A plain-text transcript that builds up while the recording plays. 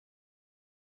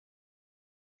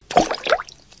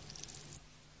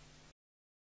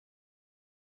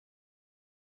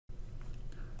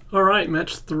Alright,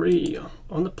 match 3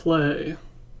 on the play.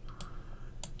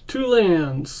 2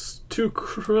 lands,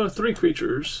 3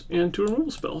 creatures, and 2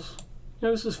 removal spells.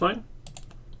 Yeah, this is fine.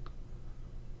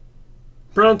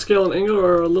 Brown Scale and Angler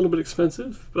are a little bit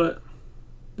expensive, but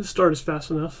this start is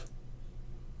fast enough.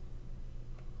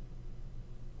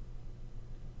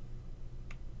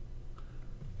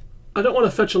 I don't want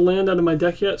to fetch a land out of my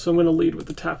deck yet, so I'm going to lead with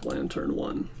the tap land turn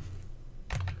 1.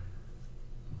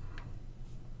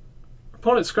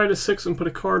 Opponent scry to 6 and put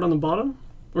a card on the bottom,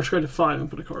 or scry to 5 and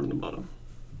put a card on the bottom.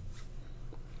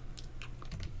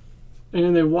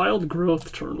 And a Wild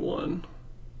Growth turn 1.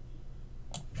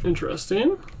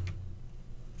 Interesting.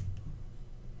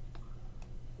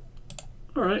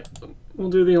 Alright, we'll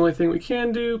do the only thing we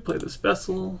can do, play this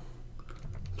Vessel.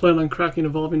 Plan on cracking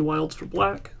Evolving Wilds for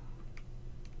black.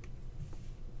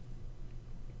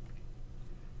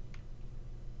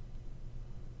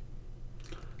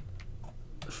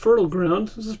 Fertile Ground.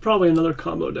 This is probably another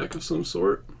combo deck of some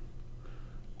sort,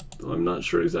 though I'm not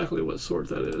sure exactly what sort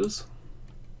that is.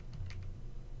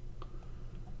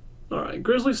 Alright,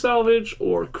 Grizzly Salvage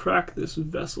or crack this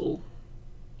Vessel.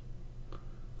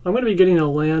 I'm going to be getting a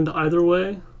land either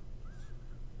way.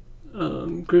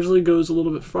 Grizzly goes a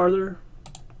little bit farther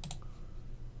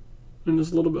and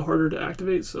is a little bit harder to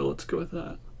activate, so let's go with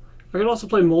that. I could also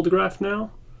play Moldgraph now,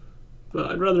 but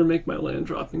I'd rather make my land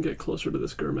drop and get closer to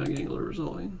this Gurmag Angler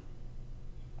resolving.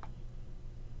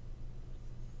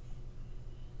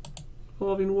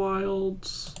 Evolving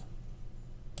Wilds.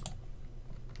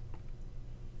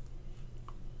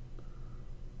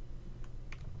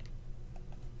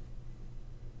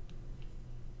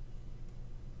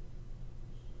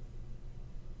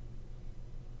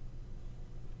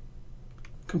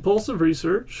 Compulsive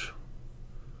Research.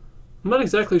 I'm not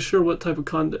exactly sure what type of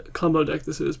combo deck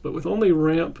this is, but with only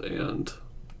ramp and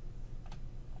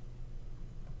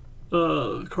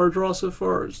card draw so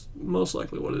far is most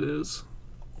likely what it is.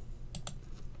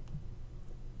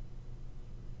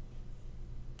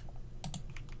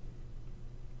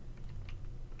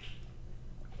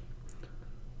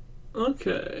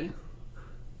 Okay.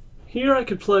 Here I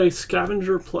could play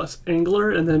Scavenger plus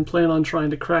Angler and then plan on trying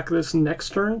to crack this next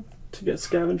turn to get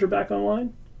Scavenger back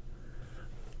online.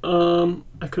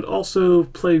 I could also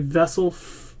play Vessel,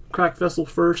 crack Vessel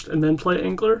first and then play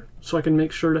Angler, so I can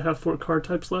make sure to have 4 card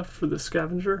types left for this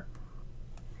Scavenger.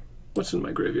 What's in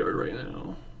my graveyard right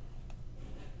now?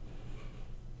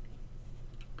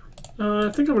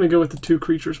 I think I'm going to go with the 2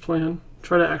 creatures plan.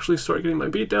 Try to actually start getting my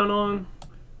beatdown on.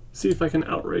 See if I can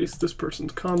outrace this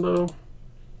person's combo.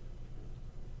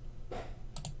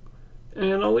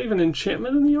 And I'll leave an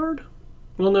enchantment in the yard.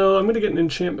 Well, no, I'm going to get an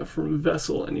enchantment from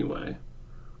Vessel anyway.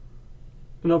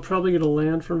 And I'll probably get a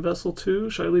land from Vessel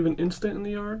too. Should I leave an instant in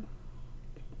the yard?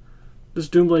 This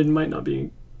Doomblade might not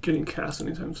be getting cast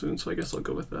anytime soon, so I guess I'll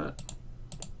go with that.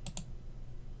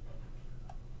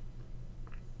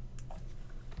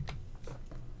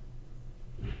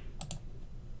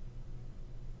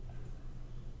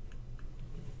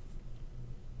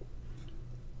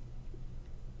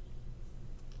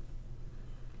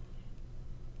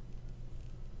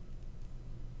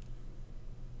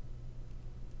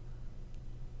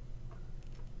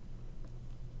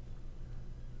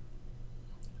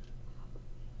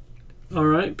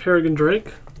 Alright, Peregrine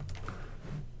Drake.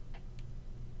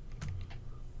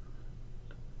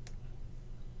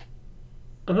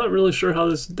 I'm not really sure how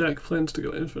this deck plans to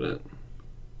go infinite,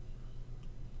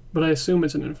 but I assume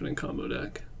it's an infinite combo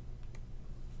deck.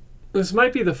 This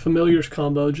might be the Familiars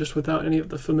combo, just without any of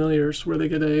the Familiars, where they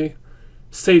get a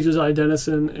Sage's Eye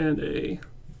Denizen and a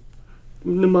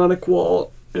Mnemonic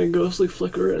Wall and a Ghostly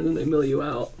Flicker, and then they mill you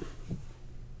out.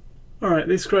 Alright,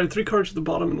 they scryed 3 cards to the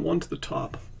bottom and 1 to the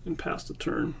top and passed the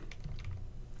turn.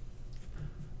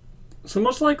 So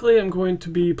most likely I'm going to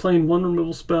be playing 1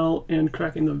 removal spell and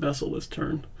cracking the Vessel this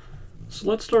turn. So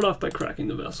let's start off by cracking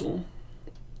the Vessel.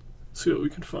 See what we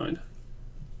can find.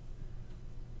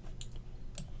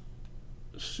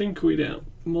 Sinkweed Amp,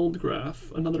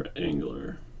 Moldgraph, another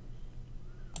Angler.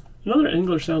 Another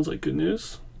Angler sounds like good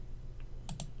news.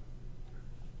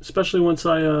 Especially once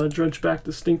I dredge back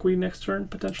the Stinkweed next turn,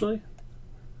 potentially.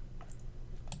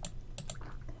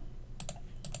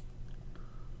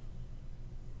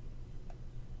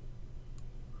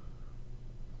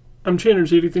 I'm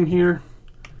Channer's Editing here,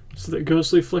 so that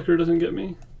Ghostly Flicker doesn't get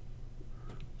me.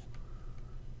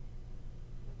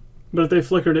 But if they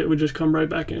flickered it, it would just come right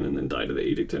back in and then die to the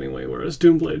Edict anyway, whereas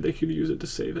Doomblade, they could use it to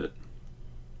save it.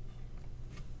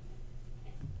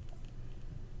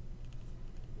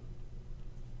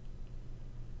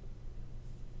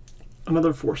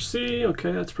 Another 4C,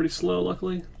 okay, that's pretty slow,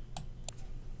 luckily.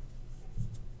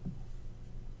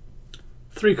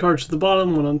 3 cards to the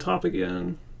bottom, 1 on top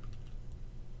again.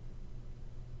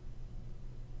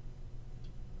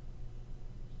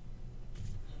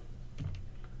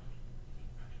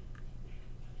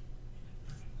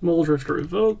 Mole Drifter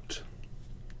revoked.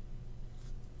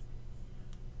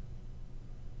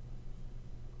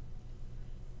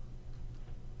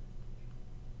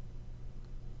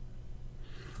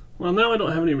 Well, now I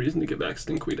don't have any reason to get back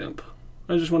Stinkweed Imp.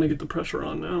 I just want to get the pressure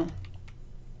on now.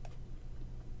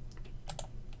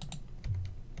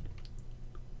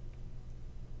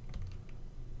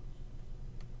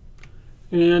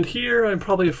 And here I'm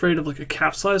probably afraid of like a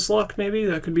Capsize Luck maybe.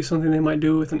 That could be something they might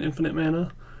do with an infinite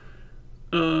mana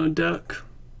deck,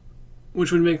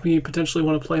 which would make me potentially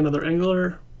want to play another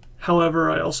Angler. However,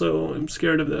 I also am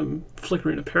scared of them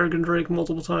flickering a Peregrine Drake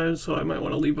multiple times, so I might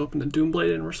want to leave open the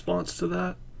Doomblade in response to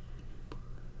that.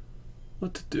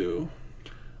 What to do?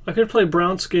 I could play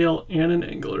Brown Scale and an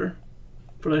Angler,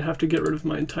 but I'd have to get rid of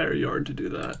my entire yard to do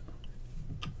that.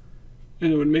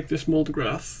 And it would make this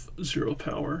Moldegrath 0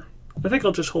 power. I think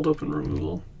I'll just hold open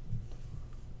removal.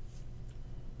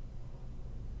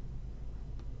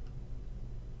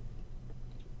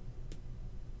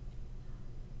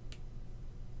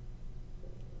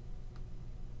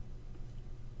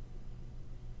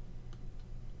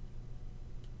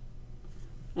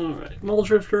 Alright, Mole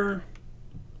Drifter.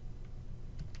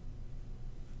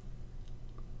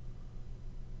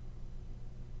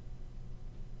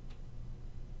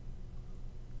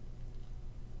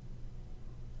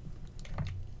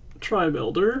 Tribe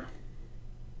Elder.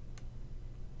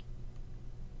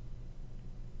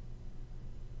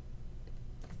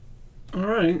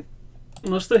 Alright,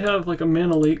 unless they have like a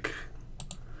mana leak,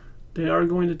 they are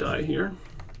going to die here.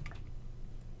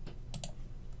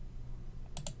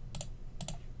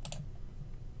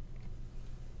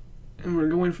 And we're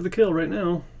going for the kill right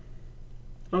now.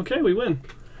 Okay, we win.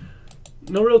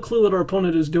 No real clue what our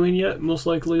opponent is doing yet. Most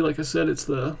likely, like I said, it's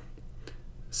the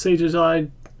Sage's Eye,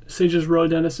 Sage's Row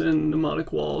Denizen,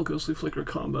 Mnemonic Wall, Ghostly Flicker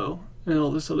combo. And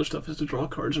all this other stuff is to draw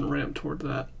cards and ramp toward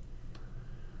that.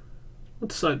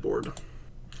 What's sideboard?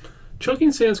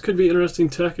 Choking Sands could be interesting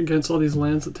tech against all these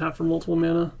lands that tap for multiple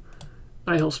mana.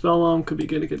 Nihil Spellbomb could be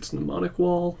good against Mnemonic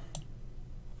Wall.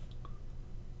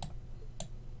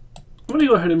 I'm going to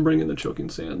go ahead and bring in the Choking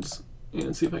Sands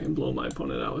and see if I can blow my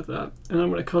opponent out with that. And I'm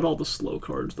going to cut all the slow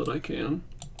cards that I can.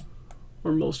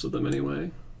 Or most of them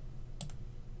anyway.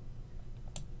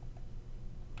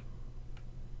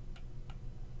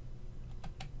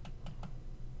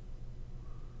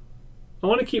 I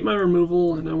want to keep my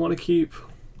removal and I want to keep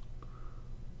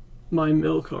my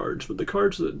mill cards, but the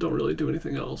cards that don't really do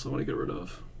anything else I want to get rid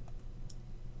of.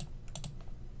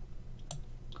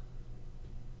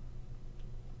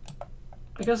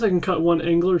 I guess I can cut 1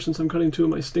 Angler since I'm cutting 2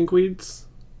 of my Stinkweeds.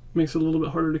 Makes it a little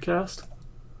bit harder to cast.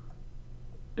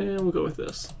 And we'll go with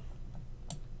this.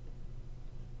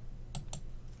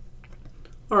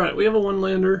 Alright, we have a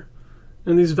 1-lander.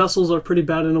 And these vessels are pretty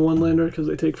bad in a 1-lander because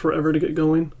they take forever to get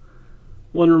going.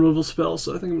 1 removal spell,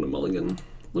 so I think I'm going to mulligan.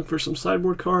 Look for some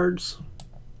sideboard cards.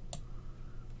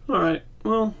 Alright,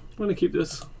 well, I'm going to keep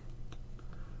this.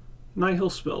 Nihil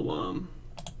Spellbomb.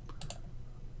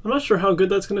 I'm not sure how good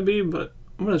that's going to be, but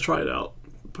I'm going to try it out.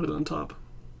 Put it on top.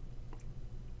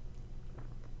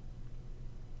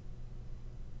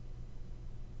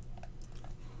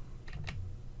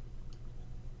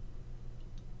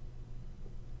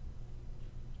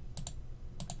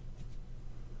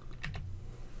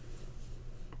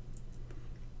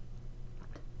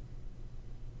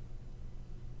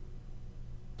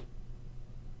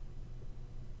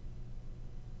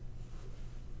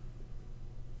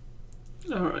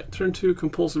 Alright, turn to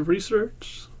Compulsive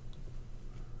Research.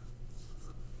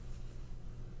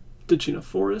 Ditching a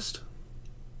Forest.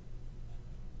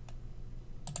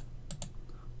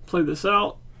 Play this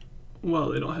out. Well,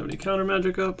 they don't have any counter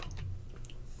magic up.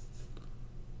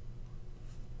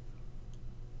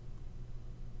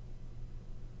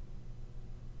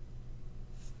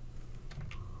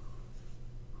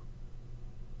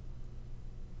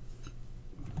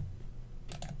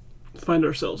 Find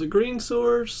ourselves a green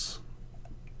source.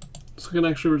 So we can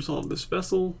actually resolve this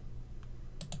vessel.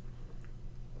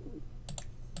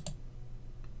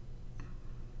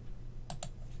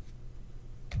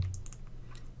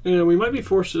 And we might be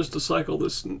forced just to cycle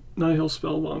this Nihil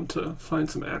Spellbomb to find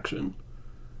some action.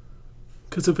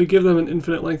 Because if we give them an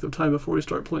infinite length of time before we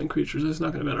start playing creatures, it's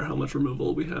not going to matter how much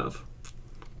removal we have.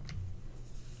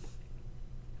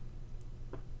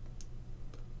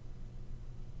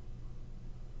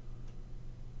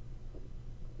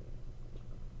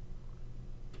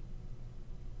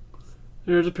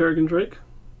 There's a Peregrine Drake.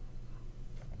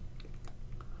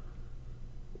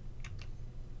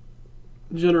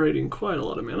 generating quite a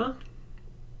lot of mana.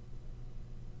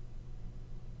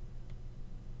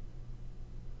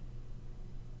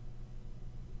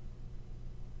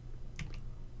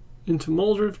 Into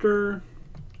Muldrifter.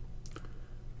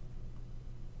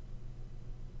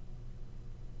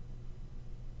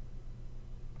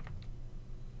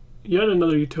 Yet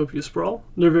another Utopia Sprawl.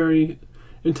 They're very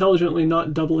intelligently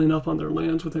not doubling up on their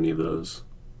lands with any of those.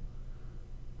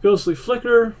 Ghostly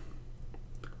Flicker.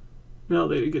 Now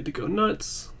they get to go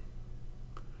nuts.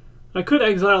 I could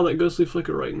exile that Ghostly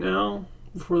Flicker right now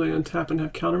before they untap and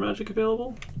have counter magic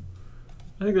available.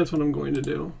 I think that's what I'm going to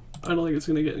do. I don't think it's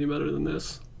going to get any better than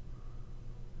this.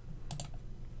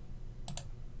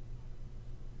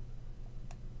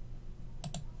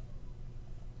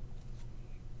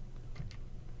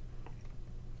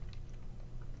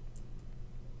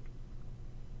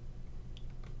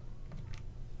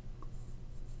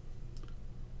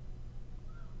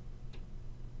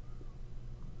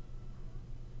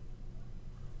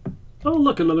 Oh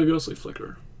look, another Ghostly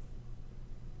Flicker.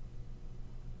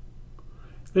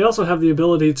 They also have the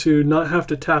ability to not have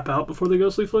to tap out before the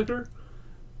Ghostly Flicker.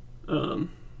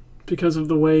 Because of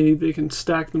the way they can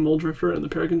stack the Muldrifter and the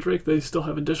Peregrine Drake, they still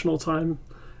have additional time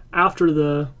after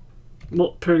the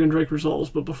Peregrine Drake resolves,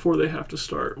 but before they have to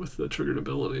start with the triggered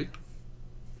ability.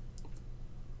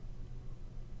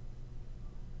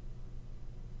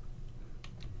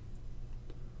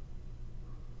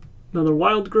 Another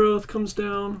Wild Growth comes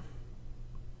down.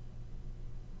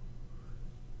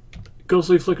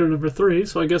 Ghostly Flicker number 3,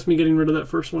 so I guess me getting rid of that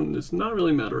first one does not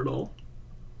really matter at all.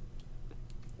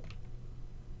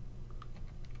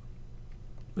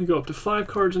 We go up to 5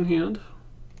 cards in hand.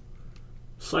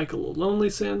 Cycle a Lonely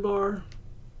Sandbar.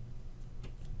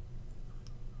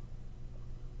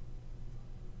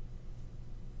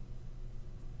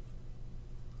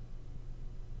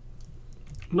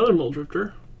 Another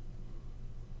Muldrifter.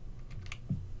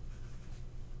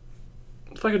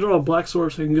 If I could draw a black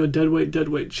source, I can go Deadweight,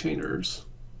 Chainers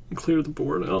and clear the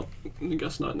board. Oh, I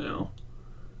guess not now.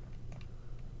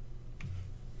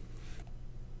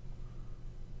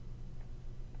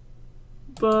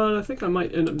 But I think I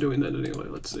might end up doing that anyway.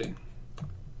 Let's see.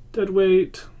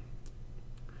 Deadweight.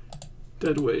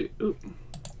 Oop.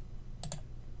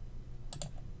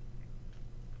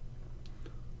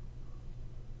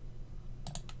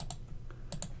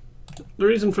 The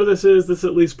reason for this is this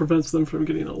at least prevents them from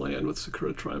getting a land with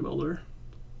Sakura Trimelder.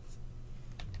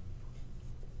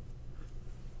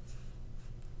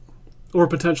 Or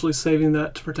potentially saving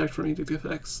that to protect from edict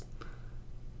effects.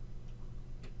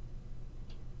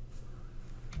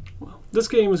 Well, this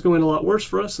game is going a lot worse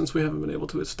for us since we haven't been able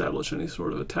to establish any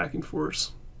sort of attacking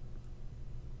force.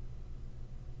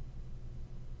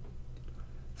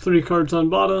 3 cards on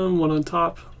bottom, 1 on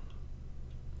top.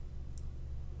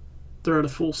 They're at a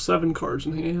full 7 cards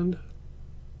in hand.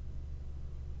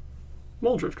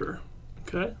 Muldrifter,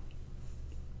 okay.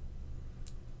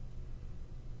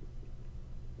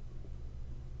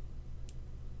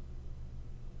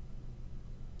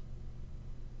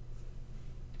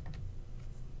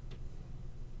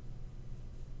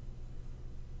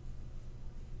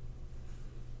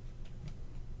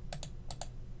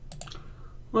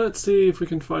 Let's see if we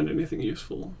can find anything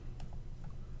useful.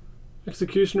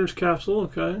 Executioner's Capsule,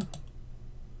 okay.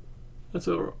 That's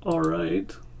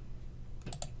alright.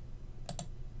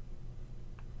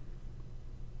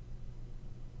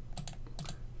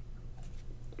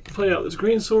 Play out this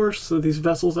green source so these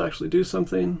vessels actually do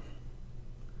something.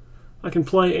 I can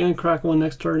play and crack one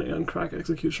next turn and crack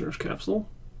Executioner's Capsule.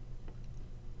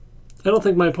 I don't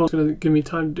think my opponent's going to give me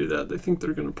time to do that. They think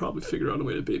they're going to probably figure out a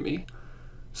way to beat me,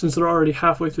 since they're already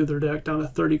halfway through their deck, down to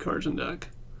 30 cards in deck.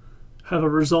 Have a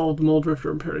resolved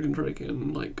Muldrifter and Peregrine Drake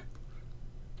in like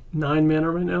 9 mana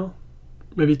right now,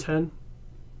 maybe 10.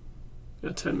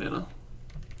 Yeah, 10 mana.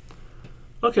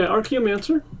 Okay,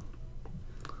 Archaeomancer.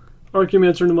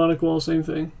 Archaeomancer, Mnemonic Wall, same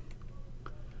thing.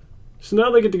 So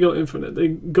now they get to go infinite. They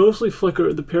Ghostly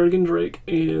Flicker the Peregrine Drake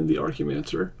and the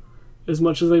Archaeomancer as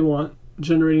much as they want,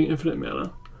 generating infinite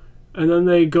mana. And then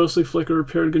they Ghostly Flicker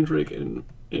Peregrine Drake and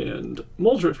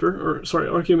Muldrifter, or sorry,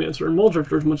 Archaeomancer and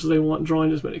Muldrifter as much as they want,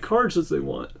 drawing as many cards as they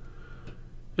want.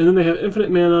 And then they have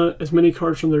infinite mana, as many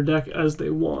cards from their deck as they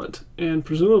want. And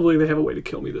presumably they have a way to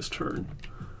kill me this turn.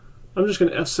 I'm just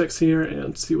going to F6 here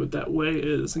and see what that way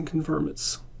is and confirm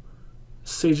it's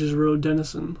Sage's Road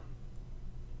Denizen.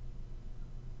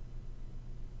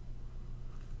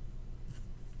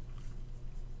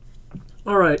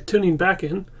 Alright, tuning back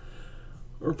in.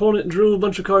 Our opponent drew a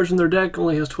bunch of cards in their deck,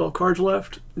 only has 12 cards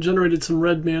left, generated some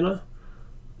red mana,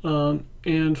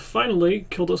 and finally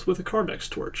killed us with a Carbex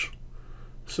Torch.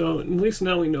 So at least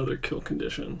now we know their kill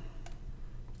condition.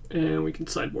 And we can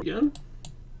sideboard again.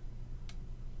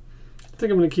 I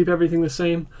think I'm going to keep everything the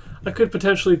same. I could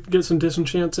potentially get some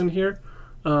disenchants in here,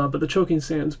 but the Choking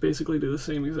Sands basically do the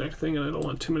same exact thing, and I don't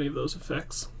want too many of those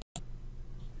effects.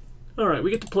 Alright,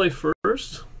 we get to play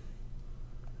first.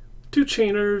 2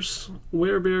 Chainers,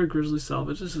 Werebear, Grizzly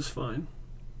Salvage. This is fine.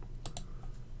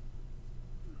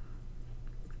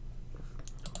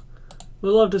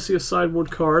 We'd love to see a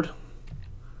sideboard card,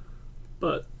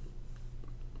 but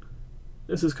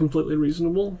this is completely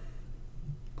reasonable.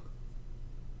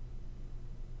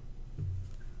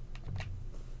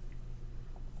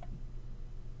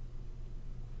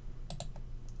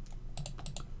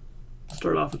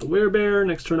 Start off with the Werebear.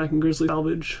 Next turn I can Grizzly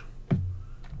Salvage.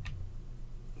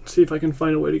 See if I can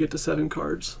find a way to get to 7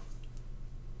 cards.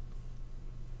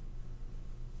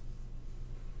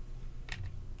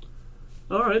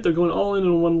 Alright, they're going all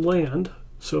in one land,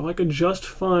 so if I could just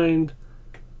find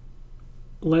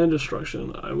land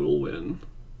destruction, I will win.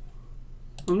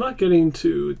 I'm not getting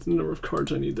to the number of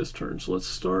cards I need this turn, so let's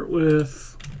start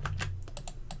with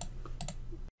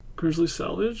Grizzly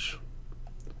Salvage.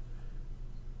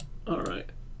 Alright,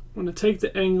 I'm going to take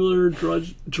the Angler,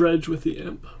 Dredge with the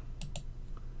Imp.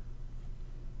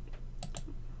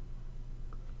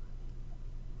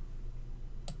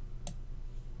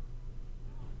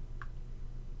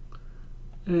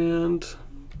 And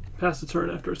pass the turn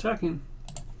after attacking.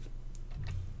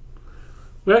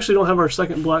 We actually don't have our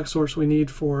second black source we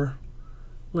need for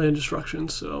land destruction,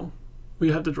 so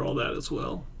we have to draw that as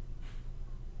well.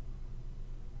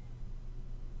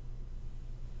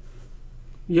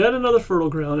 Yet another fertile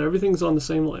ground. Everything's on the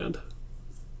same land.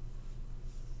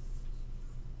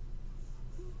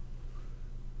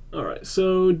 Alright,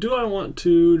 so do I want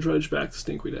to dredge back the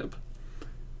Stinkweed Imp?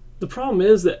 The problem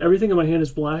is that everything in my hand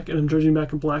is black, and I'm dredging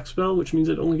back a black spell, which means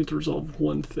I'd only get to resolve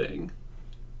one thing,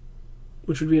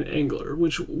 which would be an Angler,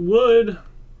 which would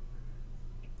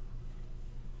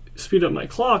speed up my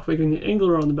clock by getting the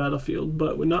Angler on the battlefield,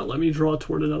 but would not let me draw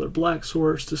toward another black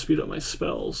source to speed up my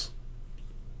spells.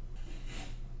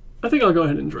 I think I'll go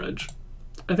ahead and dredge.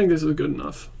 I think this is good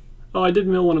enough. Oh, I did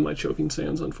mill one of my Choking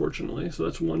Sands, unfortunately, so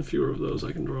that's one fewer of those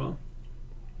I can draw.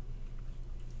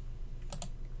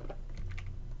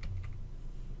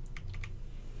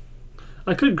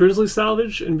 I could Grizzly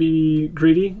Salvage and be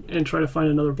greedy and try to find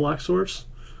another black source,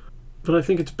 but I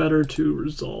think it's better to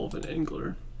resolve an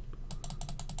Angler.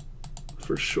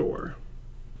 For sure.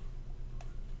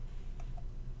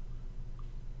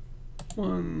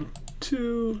 1,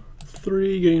 2,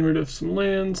 3, getting rid of some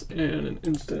lands and an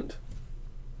instant.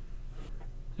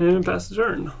 And pass the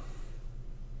turn.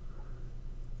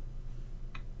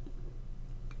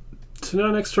 So now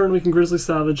next turn we can Grizzly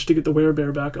Salvage to get the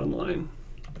Werebear back online.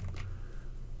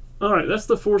 Alright, that's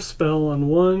the 4th spell on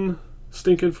one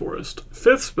stinking forest.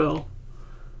 5th spell.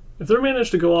 If they're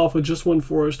managed to go off with just one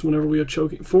forest whenever we have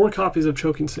 4 copies of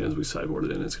Choking Sands we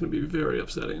sideboarded in, it's going to be very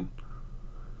upsetting.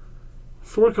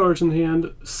 4 cards in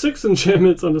hand, 6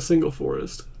 enchantments on a single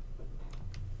forest.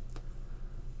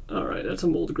 Alright, that's a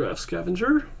Moldgraph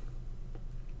Scavenger.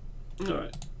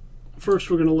 Alright, first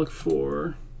we're going to look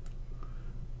for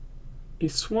a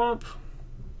swamp.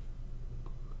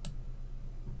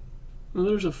 Well,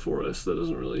 there's a forest that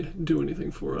doesn't really do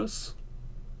anything for us.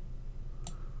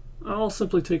 I'll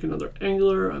simply take another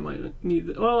Angler. I might need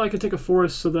that. Well, I could take a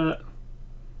forest so that...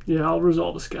 Yeah, I'll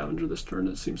resolve a Scavenger this turn.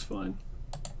 That seems fine.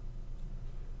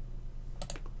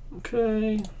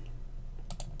 Okay.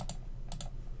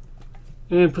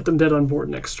 And put them dead on board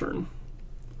next turn.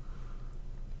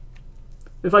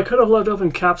 If I could have left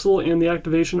open Capsule and the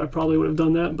activation, I probably would have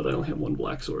done that, but I only have one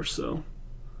black source, so...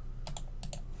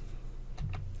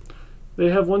 They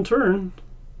have one turn.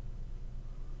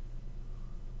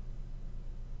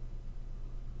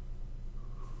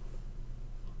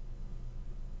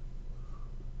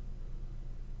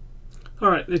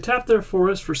 Alright, they tap their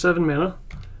forest for 7 mana.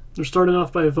 They're starting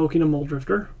off by evoking a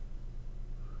Muldrifter.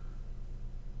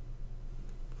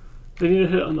 They need to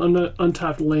hit an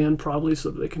untapped land, probably,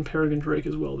 so that they can Peregrine Drake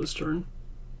as well this turn.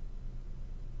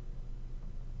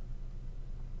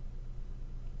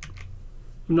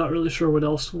 I'm not really sure what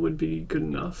else would be good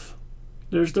enough.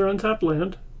 There's their untapped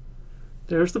land.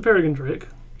 There's the Peregrine Drake.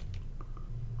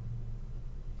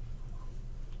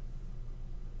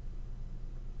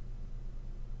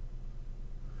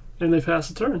 And they pass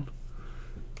the turn.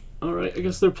 Alright, I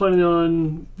guess they're planning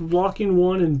on blocking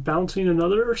one and bouncing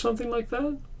another or something like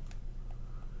that.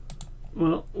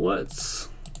 Well, let's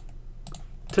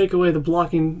take away the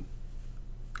blocking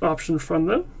option from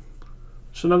them.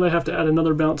 So now they have to add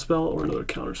another bounce spell or another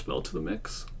counter spell to the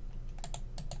mix.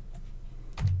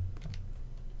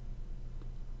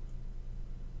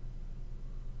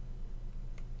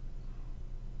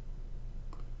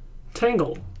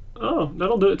 Tangle. Oh,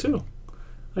 that'll do it too.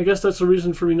 I guess that's the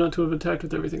reason for me not to have attacked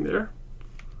with everything there.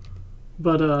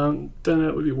 But then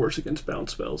it would be worse against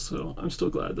bounce spells, so I'm still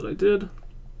glad that I did.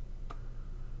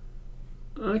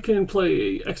 I can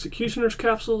play Executioner's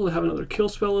Capsule to have another kill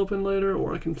spell open later,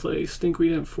 or I can play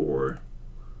Stinkweed for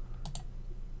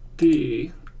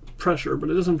the pressure, but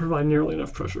it doesn't provide nearly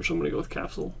enough pressure, so I'm going to go with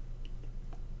Capsule.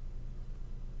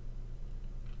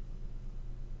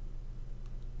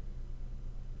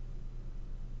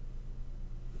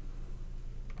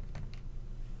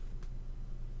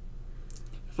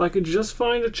 If I could just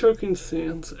find a Choking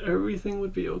Stance, everything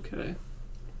would be okay.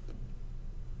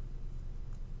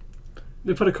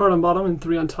 They put a card on bottom and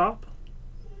 3 on top.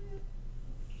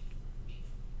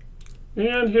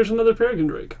 And here's another Peregrine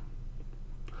Drake.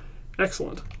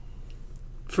 Excellent.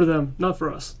 For them, not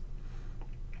for us.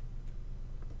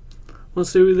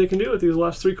 Let's see what they can do with these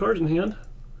last 3 cards in hand.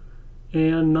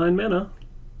 And 9 mana.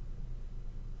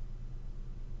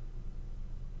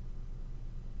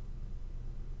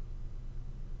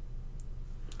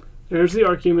 There's the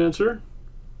Archaeomancer.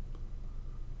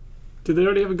 Do they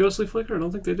already have a Ghostly Flicker? I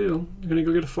don't think they do. You're going to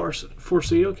go get a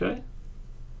Foresee, okay.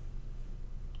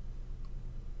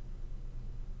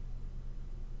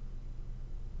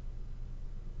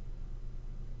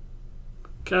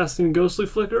 Casting Ghostly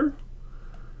Flicker.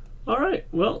 Alright,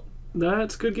 well,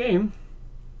 that's a good game.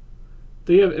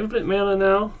 They have infinite mana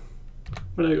now.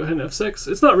 I'm going to go ahead and F6.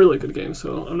 It's not really a good game,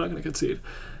 so I'm not going to concede.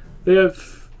 They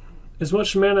have as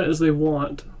much mana as they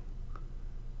want.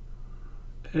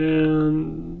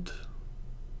 And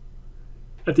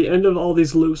at the end of all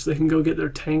these loops, they can go get their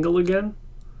Tangle again.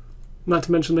 Not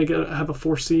to mention they have a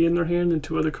Foresee in their hand and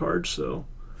 2 other cards, so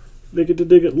they get to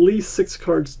dig at least 6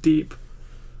 cards deep.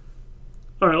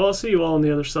 Alright, well, I'll see you all on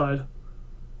the other side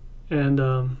and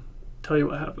tell you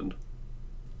what happened.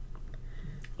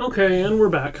 Okay, and we're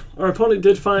back. Our opponent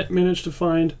did manage to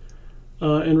find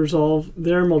and resolve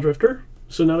their Muldrifter.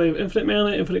 So now they have infinite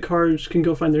mana, infinite cards, can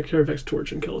go find their Carevex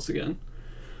Torch and kill us again.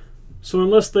 So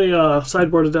unless they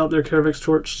sideboarded out their Carevex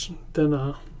Torch,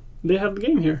 then they have the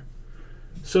game here.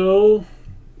 So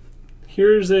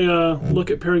here's a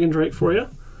look at Peregrine Drake for you.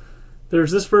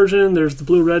 There's this version, there's the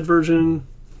blue-red version,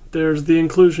 there's the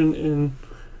inclusion in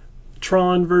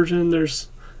Tron version, there's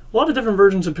a lot of different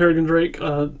versions of Peregrine Drake.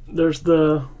 There's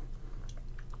the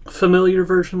familiar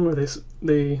version where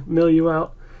they mill you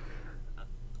out.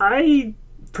 I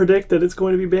predict that it's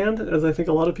going to be banned, as I think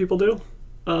a lot of people do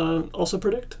also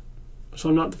predict. So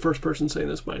I'm not the first person saying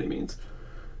this by any means.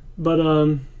 But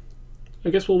I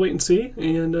guess we'll wait and see,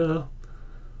 and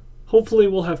hopefully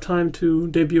we'll have time to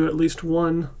debut at least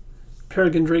one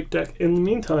Peregrine Drake deck in the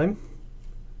meantime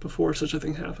before such a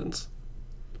thing happens.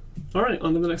 Alright,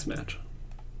 on to the next match.